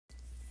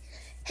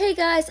Hey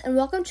guys, and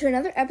welcome to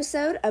another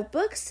episode of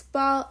Books,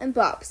 Ball, and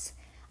Bobs.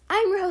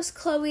 I'm your host,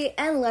 Chloe,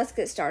 and let's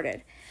get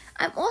started.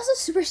 I'm also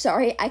super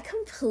sorry, I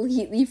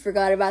completely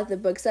forgot about the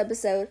books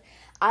episode.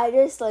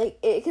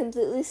 It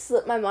completely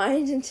slipped my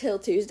mind until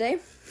Tuesday.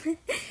 And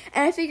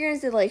I figured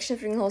instead of,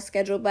 shifting the whole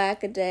schedule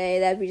back a day,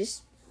 that'd be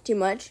just too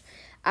much.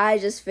 I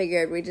just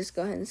figured we'd just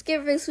go ahead and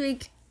skip this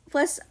week.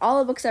 Plus, all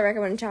the books I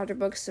recommend are chapter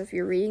books, so if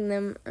you're reading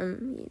them,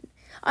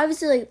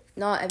 obviously,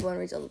 not everyone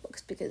reads all the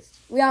books because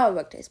we all have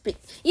book taste, but,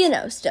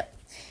 still.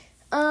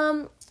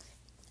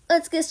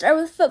 Let's get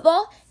started with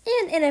football.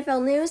 In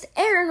NFL news,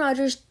 Aaron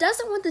Rodgers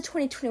doesn't want the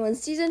 2021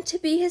 season to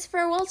be his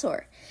farewell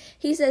tour.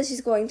 He says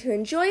he's going to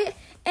enjoy it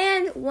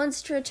and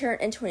wants to return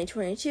in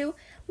 2022,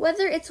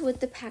 whether it's with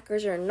the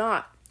Packers or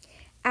not.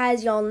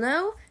 As y'all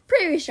know,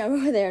 previous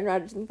drama with Aaron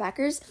Rodgers and the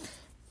Packers,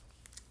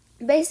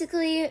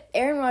 basically,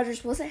 Aaron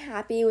Rodgers wasn't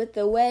happy with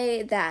the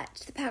way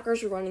that the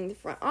Packers were running the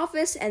front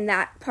office and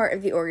that part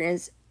of the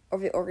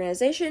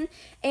organization,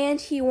 and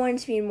he wanted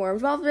to be more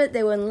involved in it.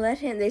 They wouldn't let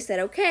him. They said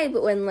okay,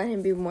 but wouldn't let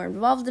him be more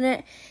involved in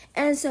it,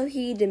 and so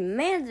he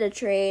demanded a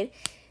trade.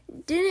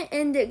 Didn't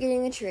end up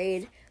getting a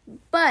trade,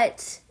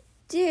 but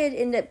did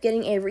end up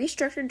getting a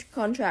restructured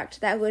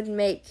contract that would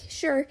make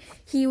sure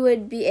he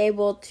would be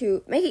able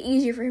to make it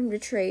easier for him to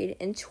trade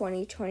in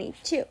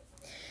 2022.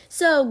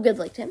 So, good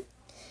luck to him.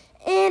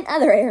 In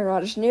other Aaron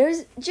Rodgers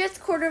news, Jets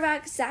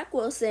quarterback Zach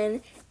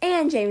Wilson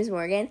and James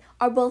Morgan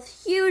are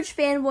both huge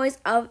fanboys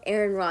of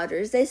Aaron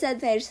Rodgers. They said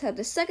they just have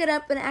to suck it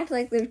up and act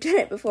like they've done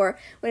it before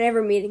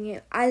whenever meeting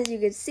him. As you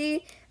could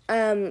see,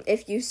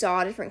 if you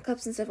saw different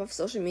clips and stuff off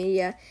social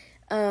media,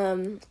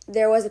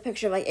 there was a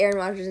picture of Aaron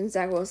Rodgers and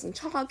Zach Wilson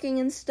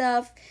talking and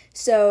stuff.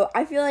 So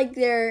I feel like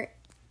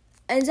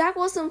and Zach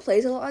Wilson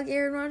plays a lot like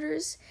Aaron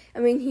Rodgers. I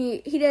mean,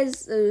 he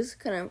does those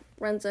kind of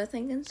runs, I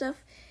think, and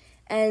stuff.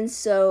 And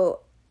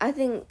so I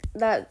think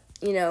that,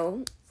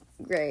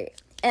 great.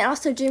 And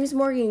also, James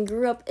Morgan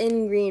grew up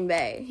in Green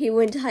Bay. He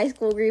went to high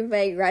school Green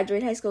Bay,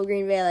 graduated high school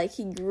Green Bay.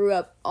 He grew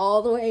up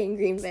all the way in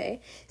Green Bay.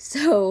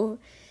 So,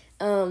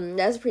 that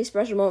was a pretty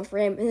special moment for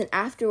him. And then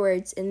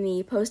afterwards, in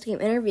the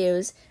post-game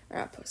interviews, or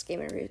not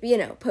post-game interviews,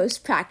 but,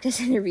 post-practice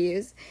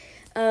interviews,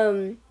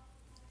 their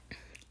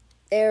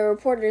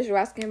reporters were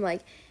asking him,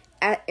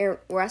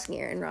 we're asking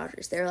Aaron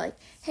Rodgers. They were like,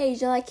 hey, did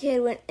you know that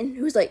kid went, and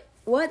who's like,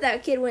 what?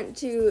 That kid went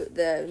to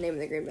the name of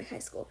the Green Bay High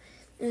School.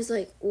 And it was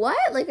like, what?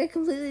 I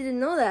completely didn't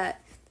know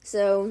that.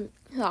 So,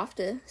 he'll have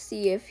to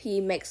see if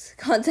he makes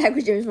contact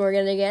with James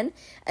Morgan again.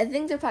 I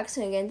think they're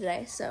practicing again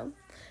today, so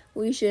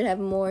we should have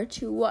more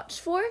to watch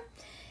for.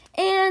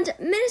 And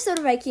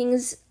Minnesota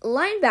Vikings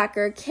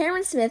linebacker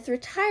Cameron Smith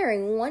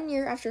retiring 1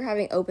 year after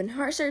having open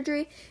heart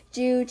surgery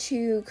due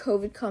to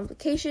COVID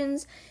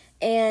complications.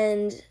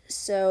 And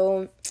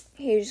so,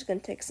 he's just going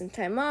to take some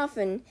time off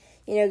and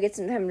get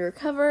some time to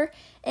recover,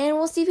 and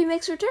we'll see if he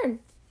makes a return.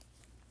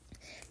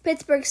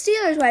 Pittsburgh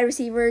Steelers wide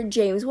receiver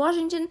James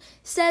Washington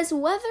says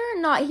whether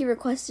or not he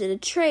requested a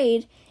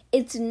trade,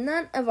 it's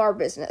none of our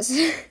business.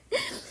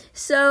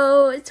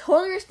 So,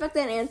 totally respect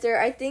that answer.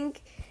 I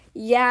think,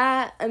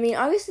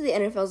 obviously the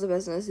NFL's a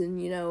business,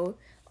 and,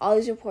 all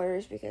these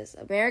reporters, because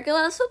America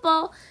loves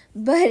football,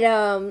 but,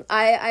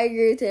 I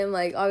agree with him,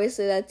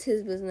 obviously that's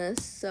his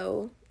business,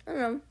 so, I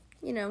don't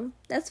know,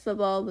 that's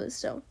football, but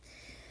still.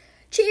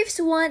 Chiefs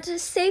want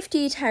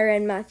safety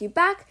Tyrann Mathieu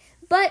back,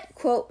 but,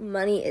 quote,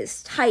 money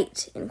is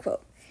tight, end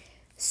quote.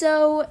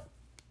 So,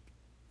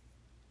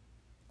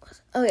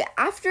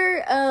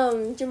 after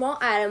Jamal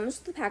Adams,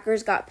 the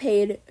Packers got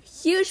paid a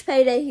huge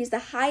payday. He's the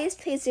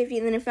highest paid safety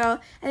in the NFL.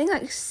 I think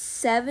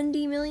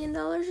 $70 million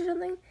or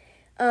something.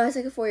 It's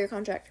a 4-year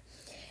contract.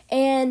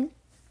 And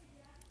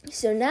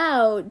so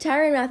now,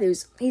 Tyrann Mathieu,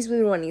 he's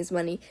been wanting his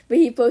money, but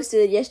he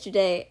posted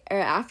yesterday, or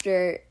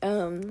after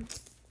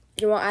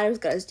Jamal Adams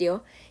got his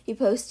deal, he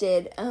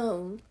posted,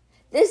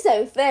 this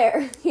ain't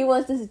fair. He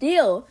wants this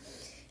deal.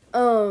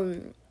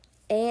 But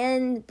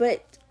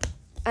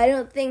I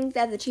don't think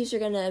that the Chiefs are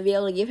going to be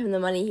able to give him the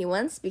money he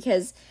wants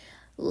because,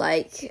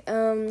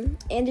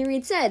 Andy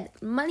Reid said,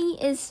 money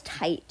is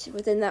tight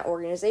within that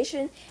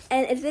organization.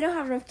 And if they don't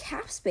have enough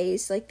cap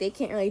space, they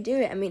can't really do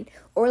it. I mean,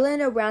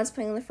 Orlando Brown's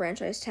playing on the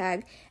franchise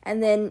tag.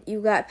 And then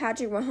you've got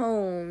Patrick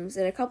Mahomes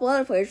and a couple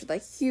other players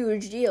with,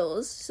 huge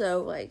deals.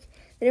 So,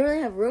 they don't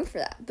really have room for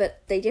that,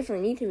 but they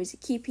definitely need him as a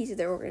key piece of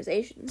their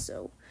organization,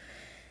 so.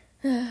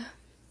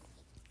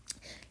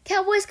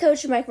 Cowboys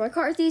coach Mike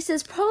McCarthy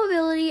says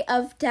probability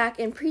of Dak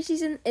in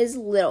preseason is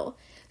little,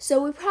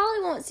 so we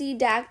probably won't see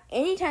Dak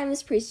anytime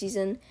this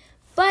preseason,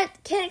 but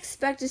can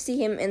expect to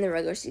see him in the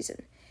regular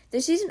season. The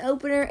season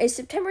opener is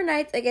September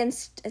 9th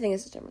against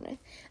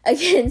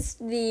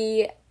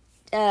the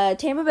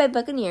Tampa Bay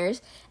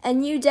Buccaneers,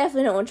 and you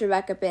definitely don't want your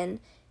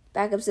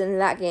backups in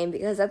that game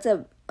because that's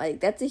a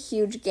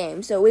huge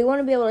game. So we want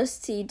to be able to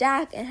see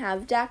Dak and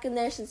have Dak in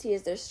there since he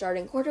is their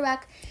starting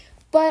quarterback.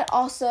 But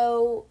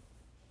also,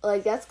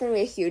 that's going to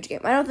be a huge game.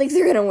 I don't think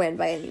they're going to win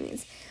by any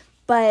means.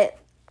 But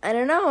I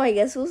don't know. I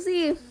guess we'll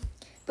see.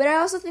 But I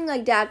also think,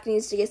 Dak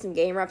needs to get some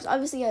game reps.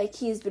 Obviously,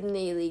 he's been in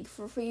the league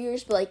for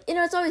years. But,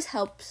 it always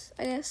helps,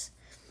 I guess.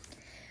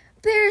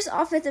 Bears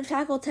offensive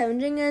tackle Tevin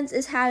Jenkins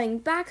is having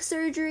back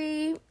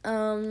surgery.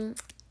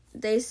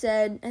 They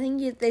said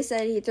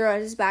he threw out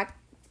his back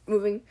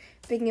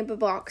picking up a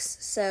box.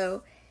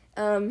 So,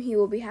 he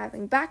will be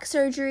having back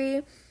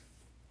surgery.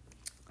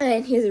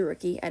 And he's a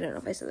rookie. I don't know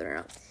if I said that or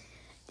not.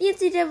 The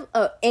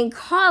NCAA, in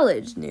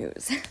college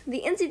news,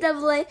 the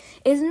NCAA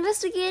is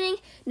investigating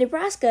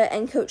Nebraska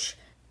and Coach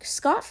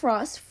Scott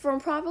Frost for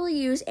improperly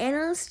used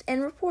analysts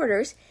and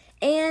reporters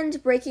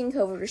and breaking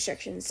COVID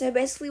restrictions. So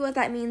basically what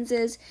that means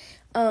is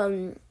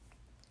the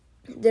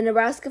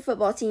Nebraska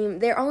football team,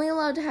 they're only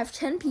allowed to have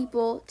 10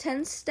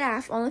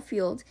 staff on the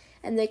field,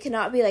 and they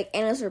cannot be like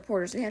analysts or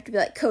reporters. They have to be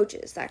like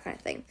coaches, that kind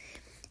of thing.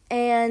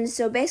 And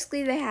so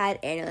basically they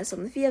had analysts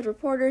on the field,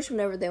 reporters,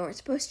 whenever they weren't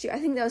supposed to. I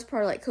think that was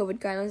part of like COVID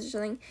guidelines or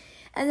something.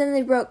 And then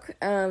they broke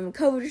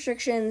COVID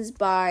restrictions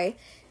by,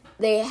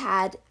 they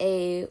had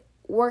a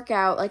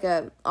workout, like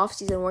a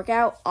off-season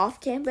workout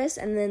off campus,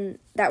 and then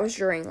that was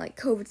during like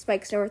COVID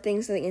spikes and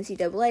everything. So the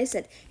NCAA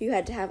said you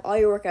had to have all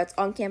your workouts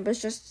on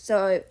campus just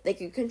so they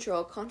could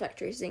control contact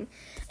tracing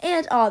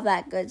and all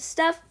that good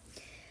stuff.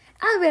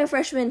 Alabama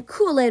freshman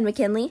Kool-Aid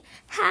McKinley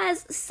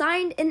has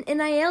signed an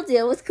NIL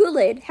deal with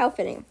Kool-Aid. How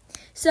fitting.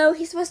 So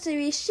he's supposed to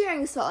be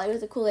sharing the spotlight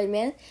with the Kool-Aid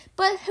Man,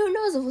 but who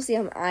knows if we'll see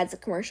him in ads or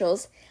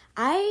commercials.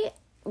 I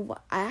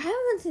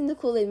haven't seen the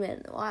Kool-Aid Man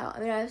in a while. I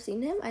mean, I've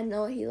seen him. I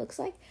know what he looks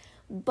like.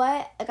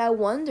 But, like, I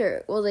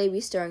wonder, will they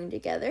be starring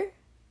together?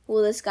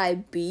 Will this guy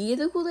be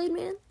the Kool-Aid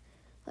Man?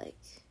 Like,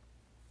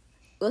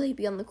 will he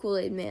be on the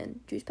Kool-Aid Man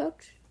juice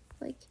pouch?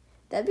 Like,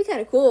 that'd be kind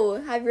of cool.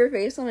 Have your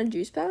face on a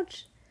juice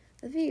pouch?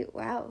 That'd be,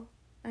 wow.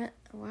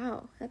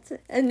 Wow, that's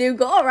a new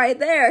goal right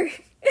there.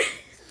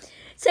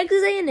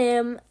 Texas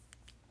A&M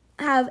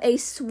have a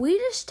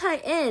Swedish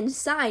tight end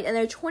signed in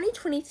their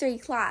 2023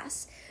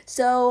 class.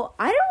 So,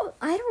 I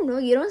don't know,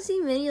 you don't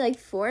see many, like,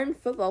 foreign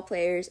football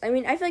players. I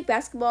mean, I feel like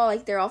basketball,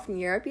 like, they're all from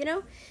Europe, you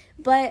know?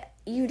 But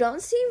you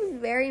don't see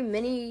very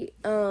many,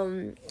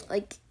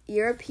 like,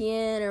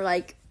 European or,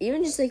 like,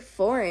 even just, like,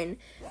 foreign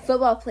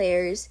football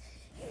players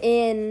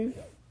in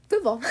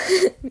football.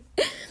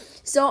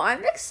 So,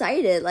 I'm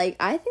excited. Like,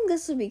 I think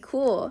this would be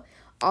cool.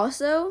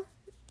 Also,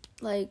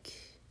 like,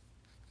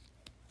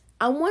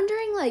 I'm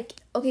wondering, like,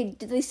 okay,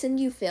 did they send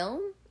you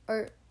film?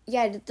 Or,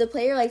 yeah, did the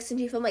player, like, send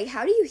you film? Like,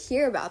 how do you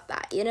hear about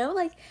that, you know?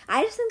 Like,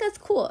 I just think that's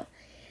cool.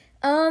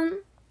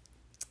 The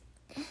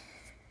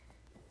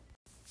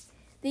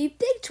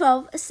Big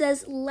 12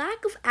 says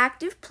lack of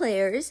active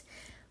players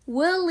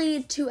will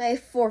lead to a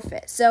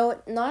forfeit.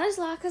 So, not as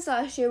lack as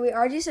last year. We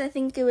already said, I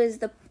think it was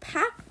the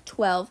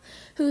Pac-12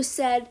 who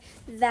said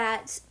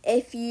that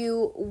if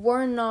you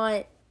were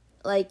not,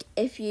 like,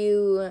 if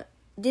you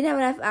didn't have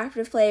enough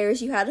active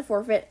players, you had to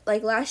forfeit.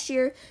 Like, last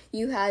year,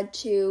 you had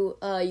to,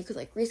 you could,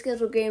 like,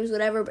 reschedule games,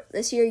 whatever, but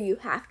this year, you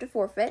have to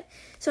forfeit.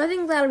 So, I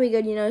think that'll be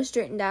good, you know,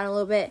 straighten down a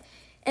little bit.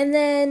 And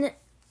then,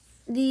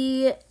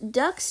 the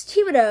Ducks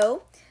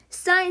Thibodeau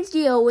signs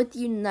deal with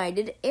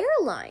United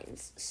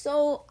Airlines.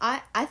 So,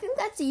 I think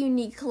that's a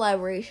unique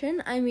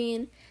collaboration. I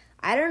mean,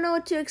 I don't know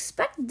what to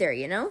expect there,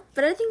 you know?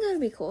 But I think that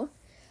would be cool.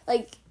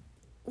 Like,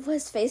 will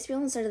his face be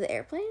on the side of the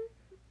airplane?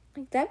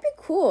 Like, that'd be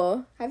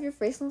cool. Have your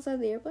face on the side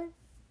of the airplane?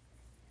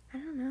 I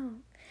don't know.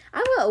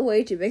 I've got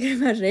way too big an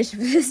imagination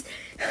for this.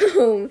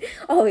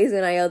 All these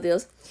NIL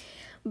deals.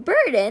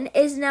 Burden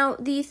is now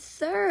the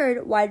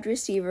third wide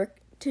receiver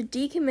to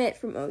decommit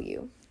from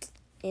OU.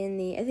 In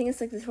the, I think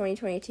it's like the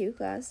 2022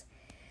 class.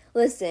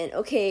 Listen,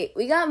 okay,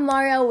 we got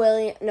Mario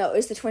Williams. No,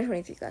 it's the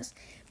 2023 class.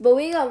 But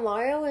we got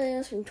Mario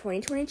Williams from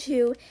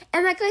 2022,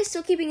 and that guy's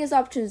still keeping his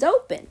options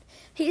open.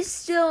 He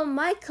still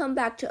might come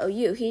back to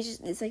OU.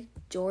 It's like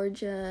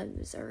Georgia,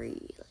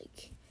 Missouri,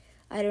 like,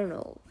 I don't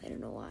know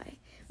why.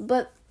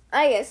 But,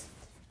 I guess,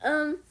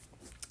 and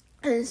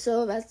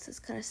so that's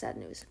kind of sad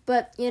news.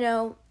 But, you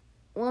know,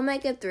 we'll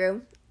make it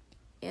through.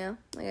 Yeah,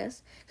 I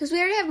guess. Because we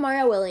already have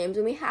Mario Williams,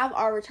 and we have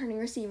our returning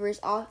receivers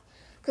off.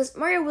 Because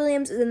Mario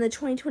Williams is in the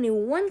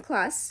 2021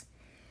 class.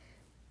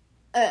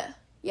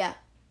 Yeah.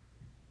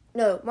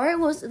 No, Mario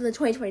Williams is in the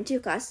 2022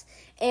 class.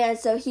 And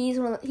so he's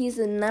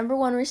the number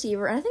one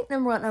receiver, and I think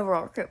number one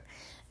overall recruit.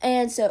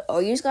 And so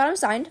OU's got him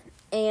signed.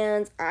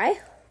 And I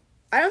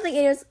don't think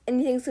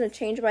anything's going to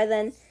change by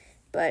then.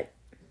 But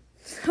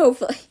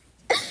hopefully.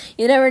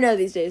 You never know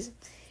these days.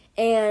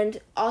 And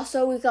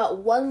also, we've got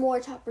one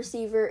more top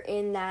receiver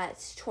in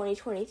that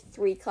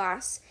 2023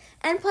 class.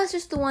 And plus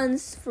just the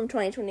ones from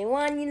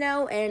 2021, you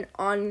know, and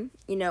on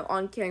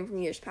carrying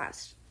from years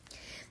past.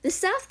 The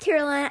South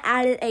Carolina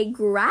added a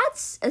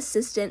grads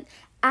assistant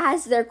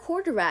as their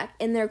quarterback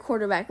in their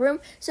quarterback room.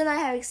 So now I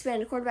have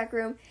expanded quarterback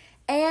room.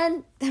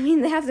 And, I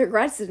mean, they have their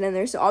grads assistant in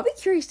there. So I'll be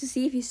curious to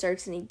see if he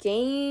starts any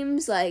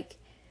games. Like,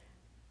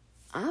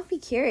 I'll be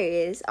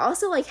curious.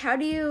 Also, like, how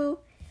do you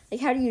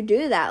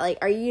do that? Like,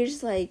 are you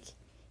just, like,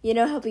 you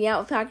know, helping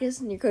out with practice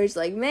and your coach is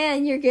like,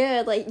 man, you're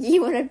good. Like,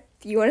 you want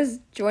to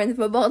join the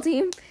football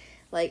team?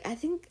 Like, I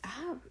think,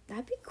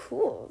 that'd be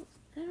cool.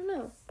 I don't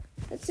know.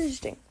 That's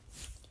interesting.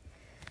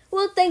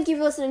 Well, thank you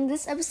for listening to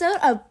this episode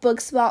of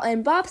Books, Ball,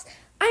 and Bops.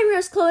 I'm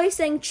Rose Chloe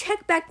saying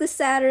check back this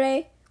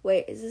Saturday.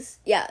 Wait, is this?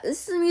 Yeah,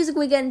 this is a music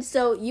weekend,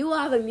 so you will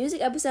have a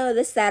music episode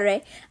this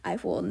Saturday. I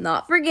will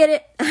not forget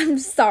it. I'm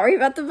sorry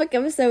about the book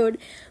episode,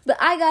 but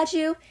I got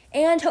you,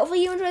 and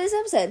hopefully you enjoy this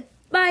episode.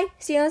 Bye.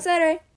 See you on Saturday.